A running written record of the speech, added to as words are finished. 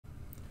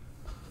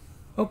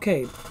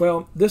Okay,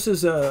 well, this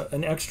is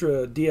an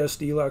extra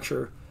DSD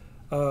lecture.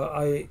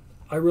 I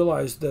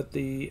realized that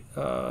the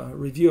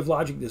review of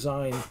logic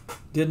design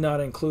did not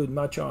include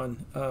much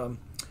on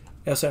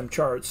SM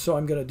charts, so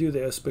I'm going to do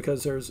this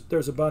because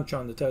there's a bunch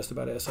on the test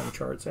about SM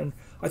charts, and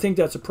I think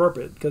that's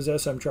appropriate because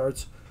SM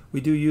charts,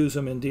 we do use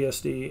them in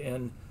DSD,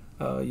 and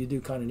you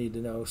do kind of need to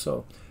know.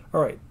 So,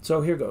 all right,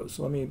 so here goes.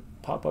 Let me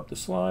pop up the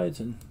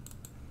slides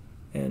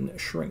and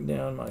shrink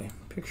down my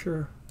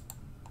picture.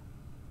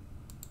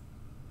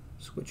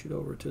 Switch it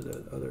over to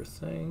the other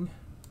thing.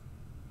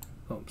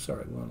 Oh,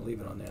 sorry, we want to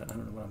leave it on that. I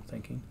don't know what I'm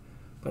thinking,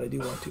 but I do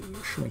want to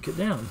shrink it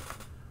down.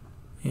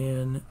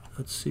 And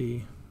let's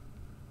see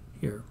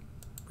here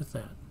with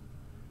that.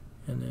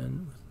 And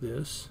then with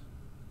this.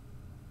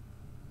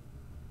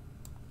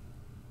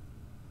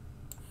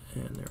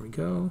 And there we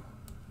go.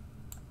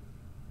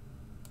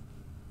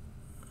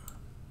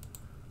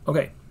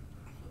 Okay.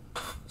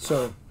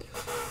 So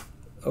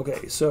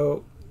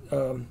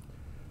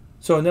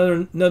so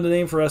another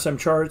name for SM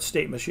chart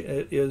state machine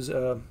is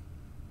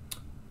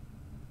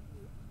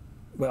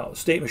well,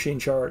 state machine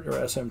chart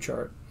or SM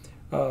chart.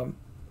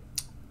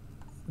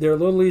 They're a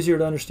little easier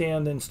to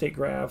understand than state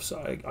graphs,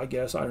 I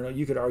guess. I don't know.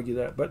 You could argue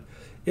that, but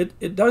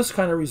it does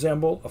kind of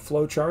resemble a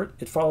flow chart.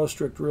 It follows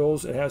strict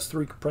rules. It has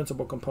three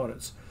principal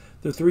components.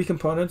 The three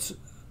components.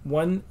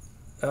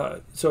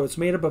 So it's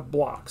made up of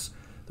blocks.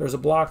 There's a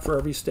block for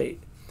every state.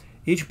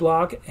 Each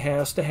block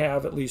has to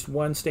have at least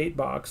one state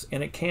box,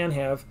 and it can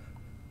have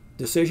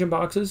decision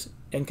boxes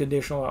and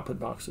conditional output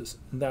boxes,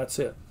 and that's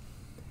it.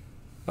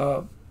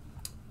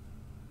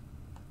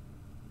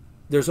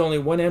 There's only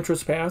one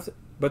entrance path,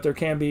 but there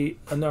can be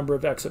a number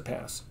of exit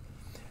paths.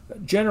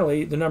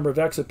 Generally, the number of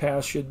exit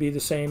paths should be the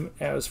same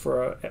as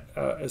for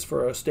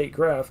a state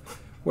graph,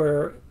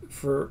 where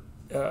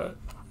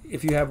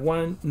if you have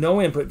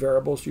no input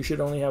variables, you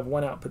should only have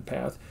one output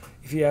path.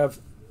 If you have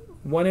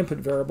one input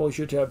variable, you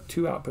should have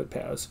two output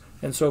paths,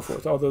 and so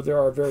forth, although there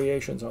are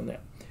variations on that.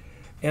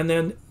 And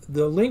then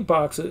the link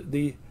box,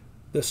 the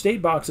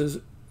state boxes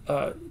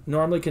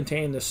normally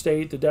contain the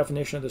state, the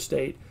definition of the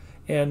state,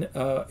 and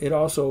it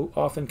also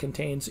often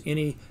contains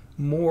any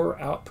more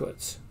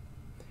outputs.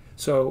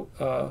 So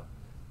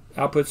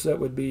outputs that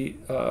would be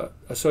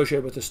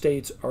associated with the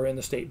states are in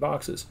the state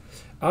boxes.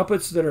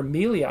 Outputs that are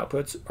mealy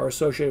outputs are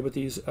associated with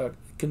these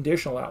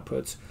conditional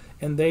outputs,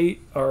 and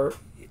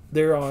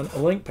they're on a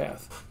link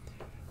path.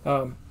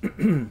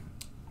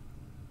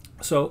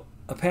 So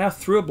a path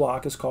through a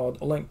block is called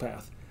a link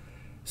path.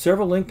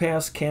 Several link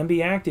paths can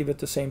be active at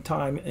the same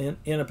time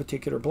in a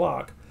particular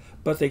block,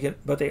 but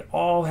they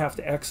all have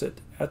to exit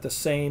at the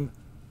same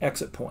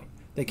exit point.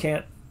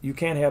 You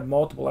can't have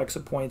multiple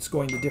exit points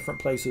going to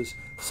different places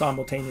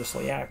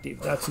simultaneously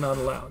active. That's not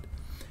allowed.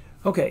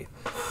 Okay,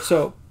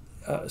 so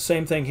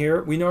same thing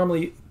here. We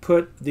normally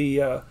put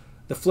the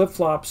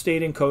flip-flop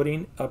state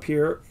encoding up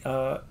here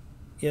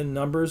in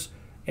numbers,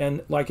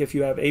 and like if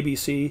you have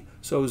ABC,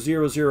 so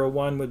 0, 0,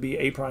 1 would be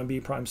A prime, B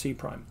prime, C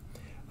prime.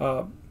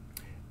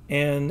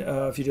 And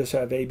if you just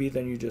have AB,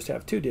 then you just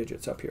have two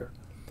digits up here.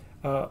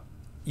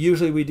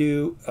 Usually we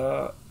do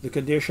the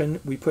condition,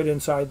 we put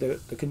inside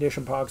the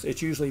condition box.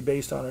 It's usually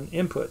based on an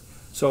input.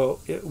 So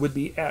it would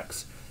be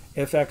X.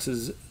 If X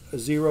is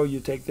 0, you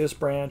take this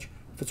branch.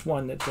 If it's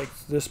 1, it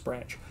takes this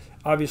branch.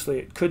 Obviously,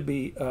 it could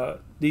be,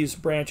 these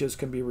branches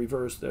can be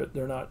reversed.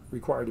 They're not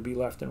required to be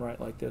left and right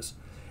like this.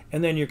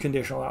 And then your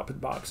conditional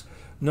output box.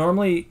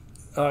 Normally,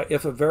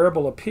 if a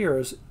variable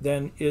appears,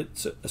 then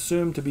it's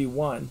assumed to be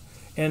 1.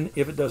 And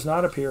if it does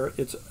not appear,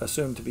 it's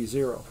assumed to be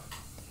 0.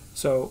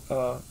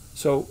 So,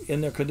 so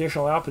in the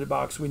conditional output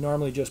box, we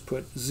normally just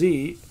put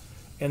Z,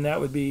 and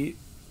that would be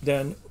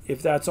then,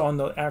 if that's on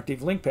the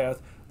active link path,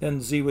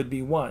 then Z would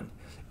be 1.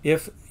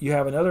 If you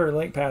have another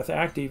link path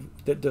active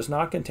that does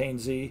not contain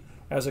Z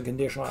as a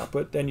conditional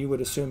output, then you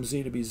would assume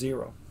Z to be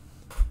 0.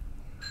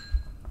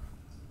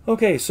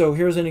 Okay, so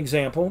here's an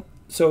example.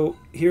 So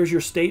here's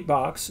your state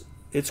box.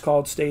 It's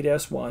called state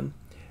S1,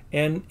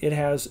 and it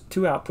has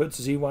two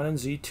outputs, Z1 and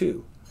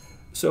Z2.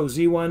 So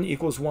Z1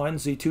 equals 1,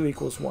 Z2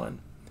 equals 1.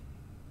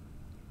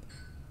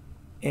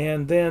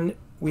 And then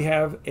we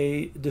have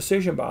a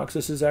decision box.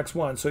 This is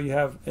X1. So you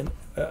have an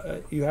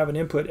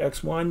input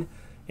X1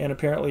 and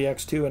apparently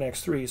X2 and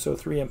X3. So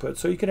 3 inputs.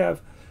 So you could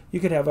have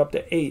up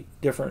to 8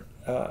 different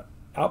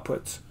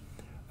outputs.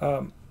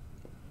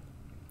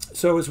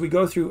 So as we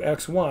go through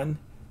X1,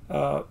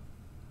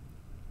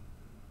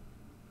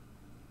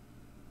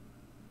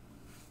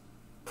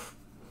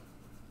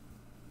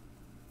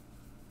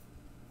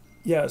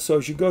 so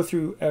as you go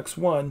through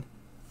X1,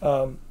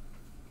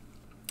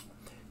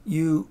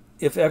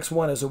 if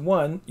X1 is a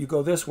 1, you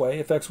go this way.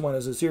 If X1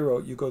 is a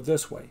 0, you go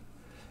this way.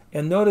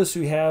 And notice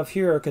we have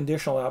here a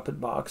conditional output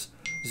box,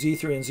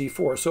 Z3 and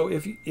Z4. So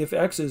if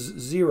X is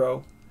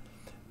 0,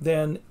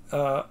 then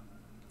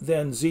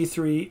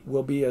Z3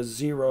 will be a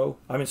 0.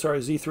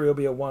 Z3 will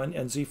be a 1,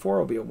 and Z4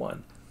 will be a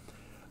 1.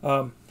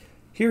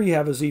 Here you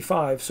have a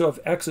Z5. So if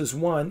X is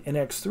 1 and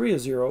X3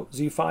 is 0,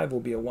 Z5 will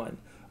be a 1.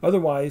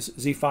 Otherwise,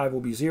 Z5 will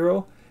be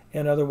 0,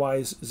 and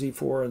otherwise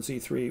Z4 and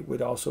Z3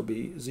 would also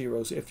be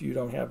zeros if you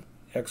don't have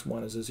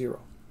X1 as a 0.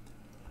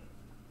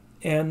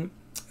 And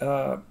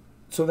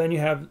so then you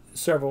have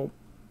several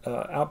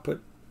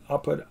output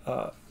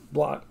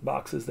block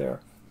boxes there.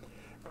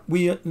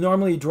 We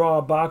normally draw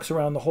a box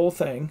around the whole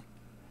thing,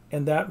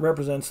 and that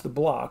represents the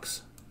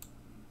blocks.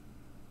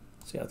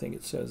 See, I think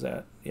it says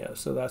that. Yeah,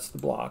 so that's the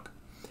block.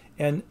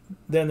 And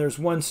then there's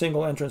one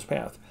single entrance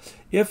path.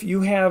 If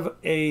you have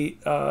a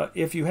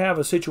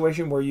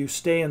situation where you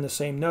stay in the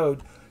same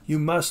node, you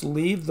must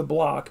leave the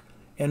block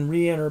and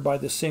re-enter by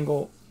the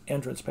single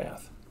entrance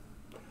path.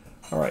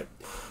 All right.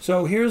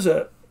 So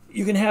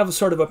you can have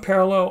sort of a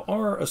parallel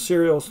or a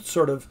serial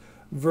sort of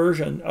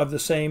version of the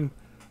same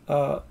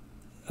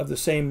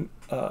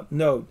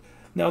node.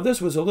 Now this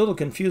was a little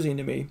confusing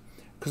to me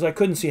because I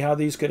couldn't see how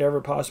these could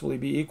ever possibly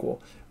be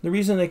equal. The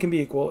reason they can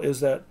be equal is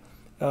that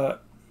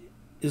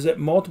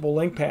multiple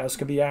link paths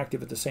can be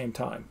active at the same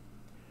time,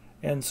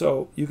 and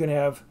so you can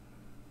have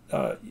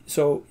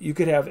you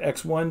could have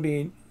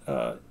X1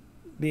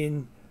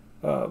 being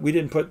we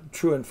didn't put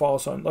true and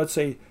false on. Let's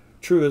say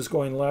true is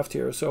going left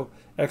here, so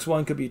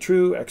X1 could be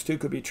true, X2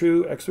 could be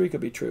true, X3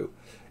 could be true,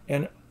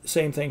 and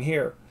same thing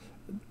here.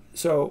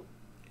 So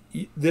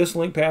this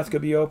link path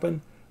could be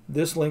open,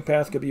 this link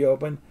path could be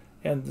open,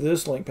 and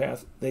this link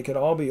path, they could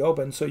all be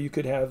open, so you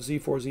could have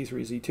Z4,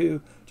 Z3,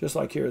 Z2, just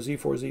like here, Z4,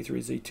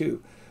 Z3, Z2.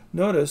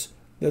 Notice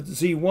that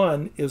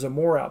Z1 is a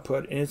more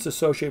output, and it's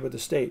associated with the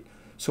state.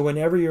 So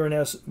whenever you're in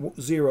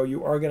S0,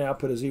 you are going to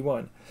output a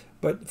Z1.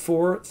 But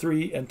 4,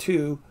 3, and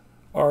 2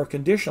 are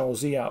conditional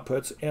Z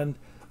outputs, and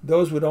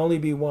those would only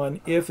be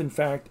 1 if, in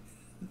fact,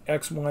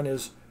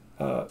 X1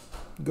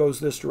 goes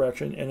this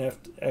direction, and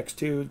if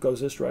X2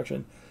 goes this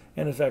direction,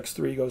 and if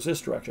X3 goes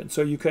this direction.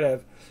 So you could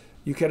have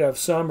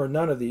some or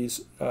none of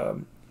these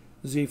Z4,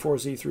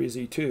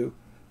 Z3, Z2,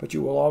 but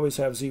you will always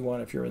have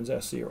Z1 if you're in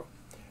S0.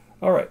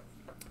 All right.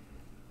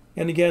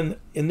 And again,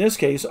 in this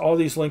case, all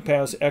these link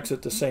paths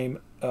exit the same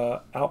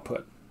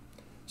output.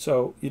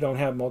 So you don't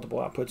have multiple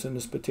outputs in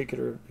this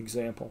particular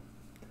example.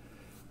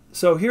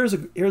 So here's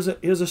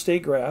a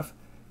state graph,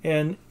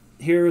 and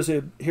here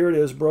it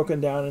is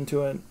broken down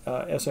into an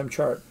SM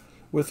chart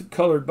with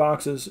colored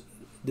boxes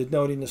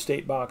denoting the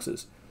state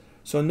boxes.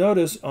 So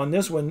notice on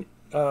this one,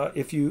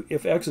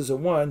 if X is a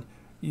 1,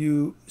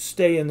 you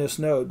stay in this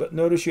node. But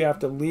notice you have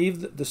to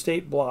leave the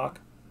state block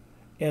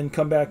and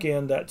come back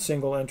in that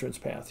single entrance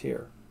path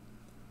here.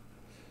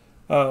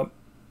 And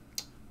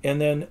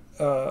again,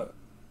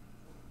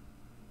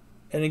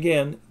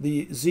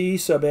 the Z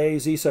sub A,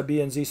 Z sub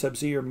B, and Z sub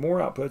Z are more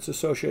outputs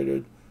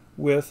associated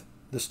with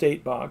the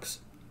state box.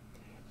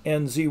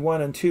 And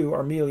Z1 and 2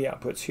 are mealy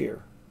outputs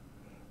here.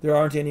 There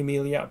aren't any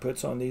mealy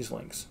outputs on these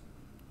links.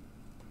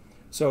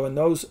 So in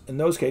those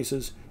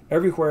cases,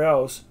 everywhere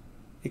else,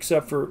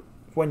 except for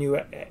when you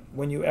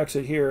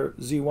exit here,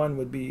 Z1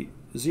 would be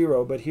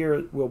 0, but here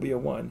it will be a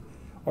 1.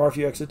 Or if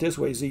you exit this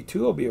way, Z2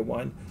 will be a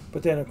 1,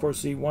 but then of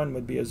course Z1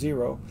 would be a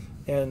 0,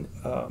 and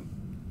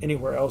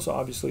anywhere else,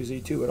 obviously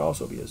Z2 would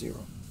also be a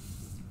 0.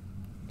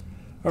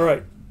 All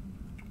right.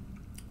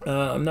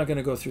 I'm not going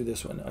to go through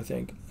this one. I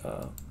think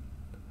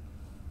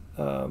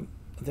I'm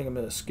going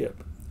to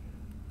skip.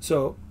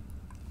 So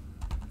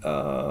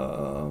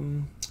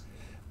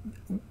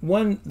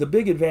the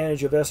big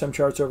advantage of SM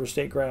charts over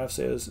state graphs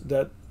is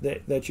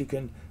that you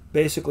can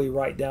basically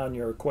write down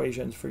your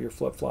equations for your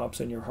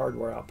flip-flops and your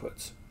hardware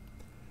outputs.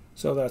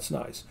 So that's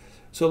nice.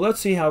 So let's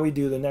see how we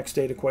do the next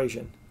state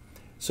equation.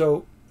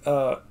 So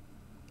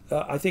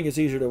I think it's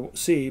easier to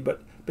see,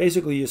 but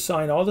basically you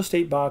assign all the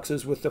state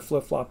boxes with the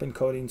flip-flop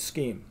encoding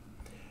scheme.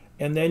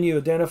 And then you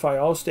identify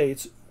all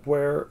states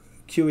where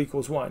Q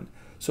equals 1.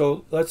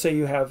 So let's say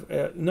you have,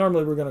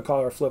 normally we're going to call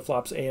our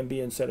flip-flops A and B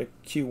instead of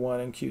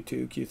Q1 and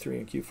Q2, Q3,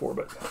 and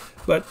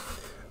Q4.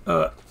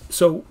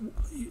 So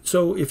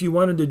if you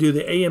wanted to do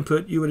the A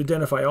input, you would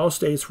identify all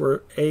states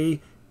where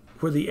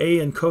the A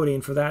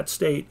encoding for that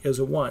state is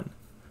a 1.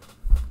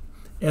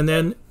 And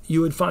then you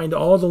would find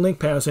all the link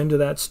paths into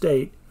that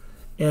state,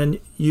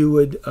 and you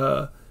would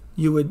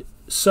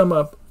sum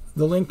up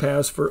the link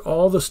paths for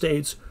all the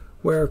states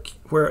where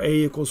A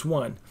equals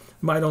 1.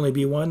 Might only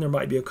be 1, there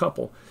might be a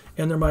couple.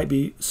 And there might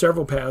be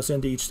several paths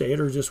into each state,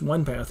 or just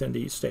one path into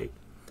each state.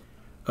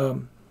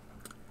 And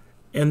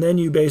then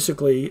you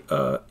basically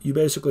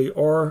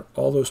OR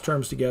all those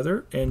terms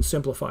together and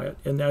simplify it,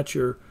 and that's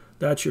your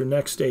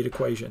next state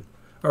equation.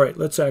 All right,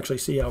 let's actually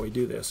see how we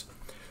do this.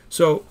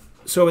 So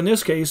in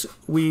this case,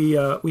 we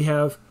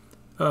have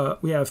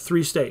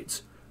 3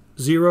 states: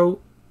 0,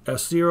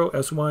 S0,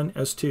 S1,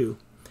 S2.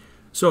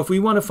 So if we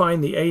want to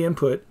find the A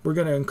input, we're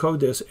going to encode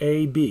this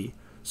A, B.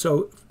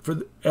 So for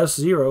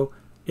S0,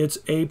 it's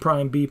A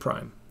prime, B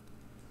prime.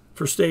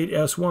 For state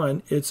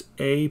S1, it's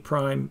A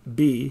prime,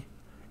 B.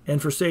 And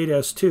for state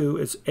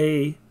S2, it's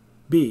A,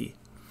 B.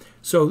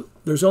 So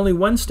there's only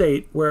one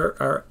state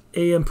where our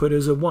A input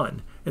is a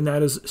 1, and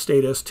that is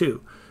state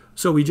S2.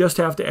 So we just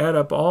have to add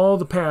up all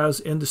the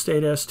paths into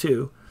state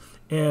S2,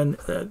 and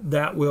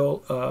that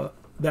will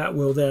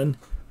then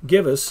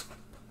give us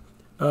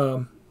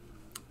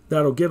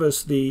that'll give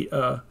us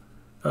the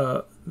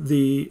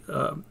the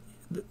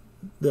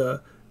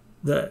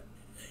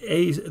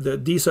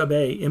D sub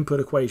A input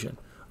equation,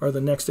 or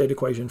the next state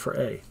equation for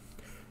A.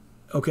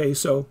 Okay,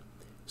 so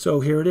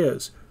here it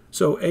is.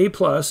 So A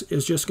plus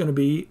is just going to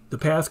be the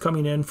path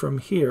coming in from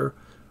here,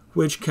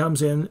 which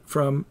comes in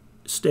from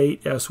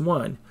state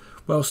S1.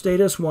 Well, state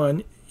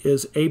S1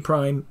 is A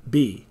prime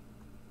B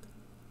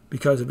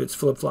because of its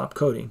flip-flop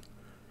coding.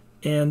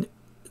 And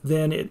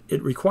then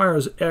it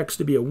requires X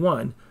to be a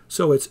 1,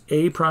 so it's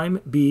A prime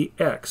B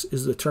X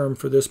is the term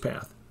for this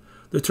path.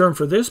 The term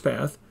for this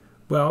path,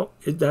 well,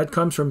 that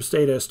comes from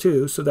state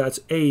S2, so that's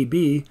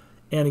AB,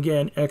 and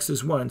again, X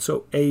is 1,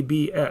 so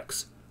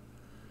ABX.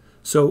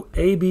 So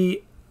A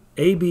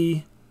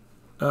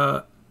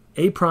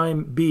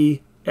prime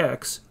B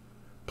X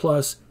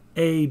plus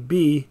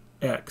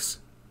ABX.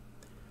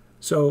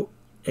 So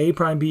A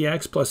prime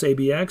BX plus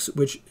ABX,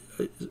 which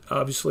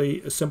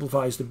obviously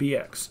simplifies to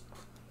BX.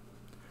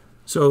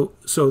 So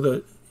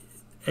the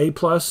A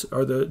plus,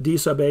 or the D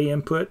sub A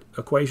input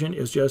equation,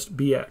 is just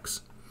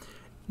BX.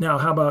 Now,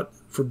 how about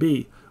for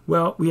B?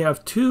 Well, we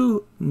have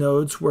two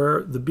nodes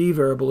where the B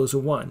variable is a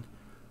 1,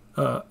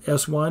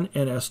 S1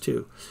 and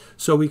S2.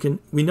 So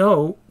we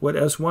know what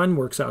S1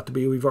 works out to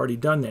be. We've already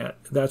done that.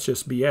 That's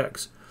just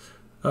BX.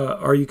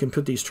 Or you can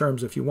put these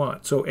terms if you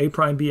want. So A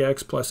prime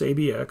BX plus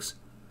ABX.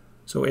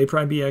 So A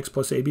prime BX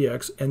plus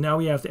ABX. And now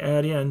we have to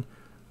add in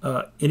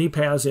any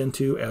paths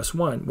into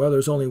S1. Well,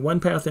 there's only one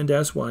path into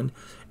S1,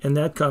 and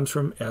that comes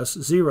from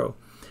S0.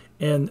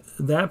 And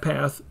that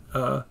path,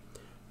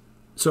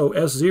 so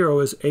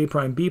S0 is A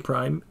prime B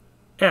prime,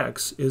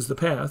 X is the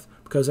path,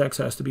 because X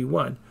has to be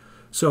 1.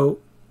 So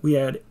we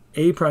add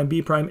A prime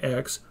B prime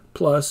X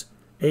plus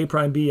A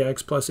prime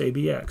BX plus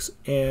ABX.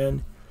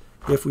 And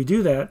if we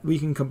do that, we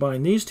can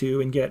combine these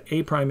two and get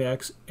A prime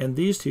X, and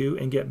these two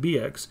and get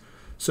BX.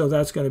 So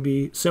that's going to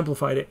be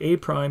simplified to A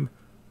prime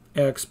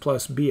X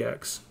plus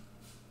BX,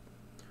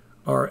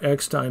 or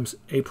X times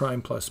A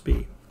prime plus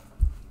B.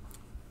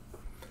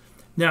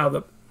 Now,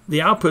 the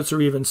outputs are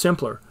even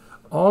simpler.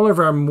 All of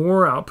our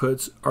more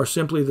outputs are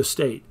simply the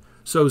state.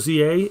 So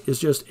ZA is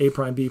just A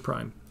prime B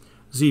prime.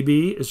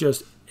 ZB is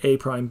just A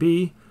prime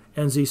B,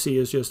 and ZC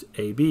is just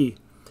AB.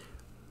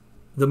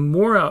 The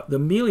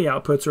mealy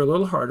outputs are a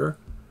little harder,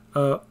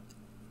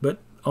 but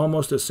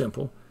almost as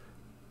simple.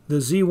 The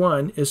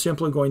Z1 is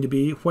simply going to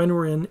be when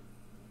we're in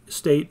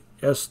state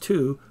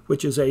S2,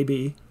 which is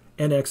AB,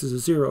 and X is a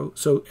 0.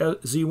 So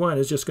Z1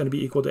 is just going to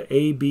be equal to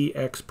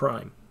ABX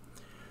prime.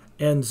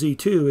 And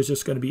Z2 is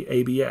just going to be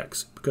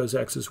ABX, because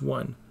X is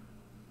 1.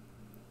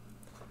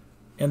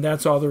 And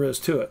that's all there is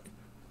to it.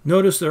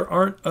 Notice there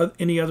aren't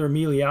any other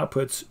mealy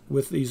outputs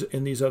with these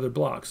in these other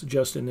blocks,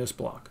 just in this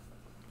block.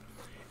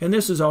 And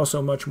this is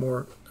also much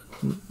more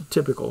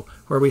typical,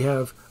 where we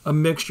have a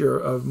mixture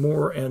of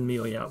more and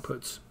mealy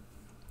outputs.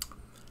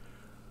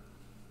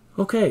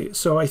 Okay,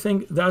 so I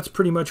think that's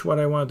pretty much what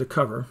I wanted to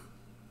cover.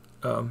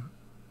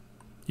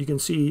 You can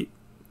see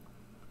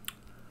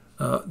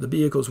the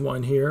B equals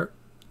 1 here,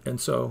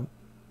 and so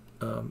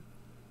and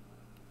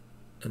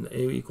the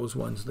A equals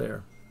 1's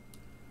there.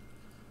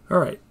 All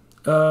right.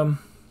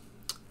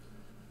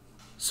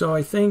 So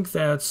I think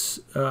that's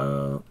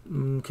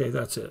okay.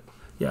 That's it.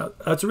 Yeah,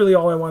 that's really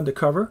all I wanted to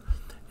cover,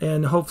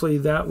 and hopefully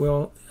that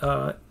will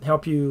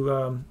help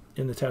you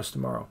in the test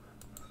tomorrow.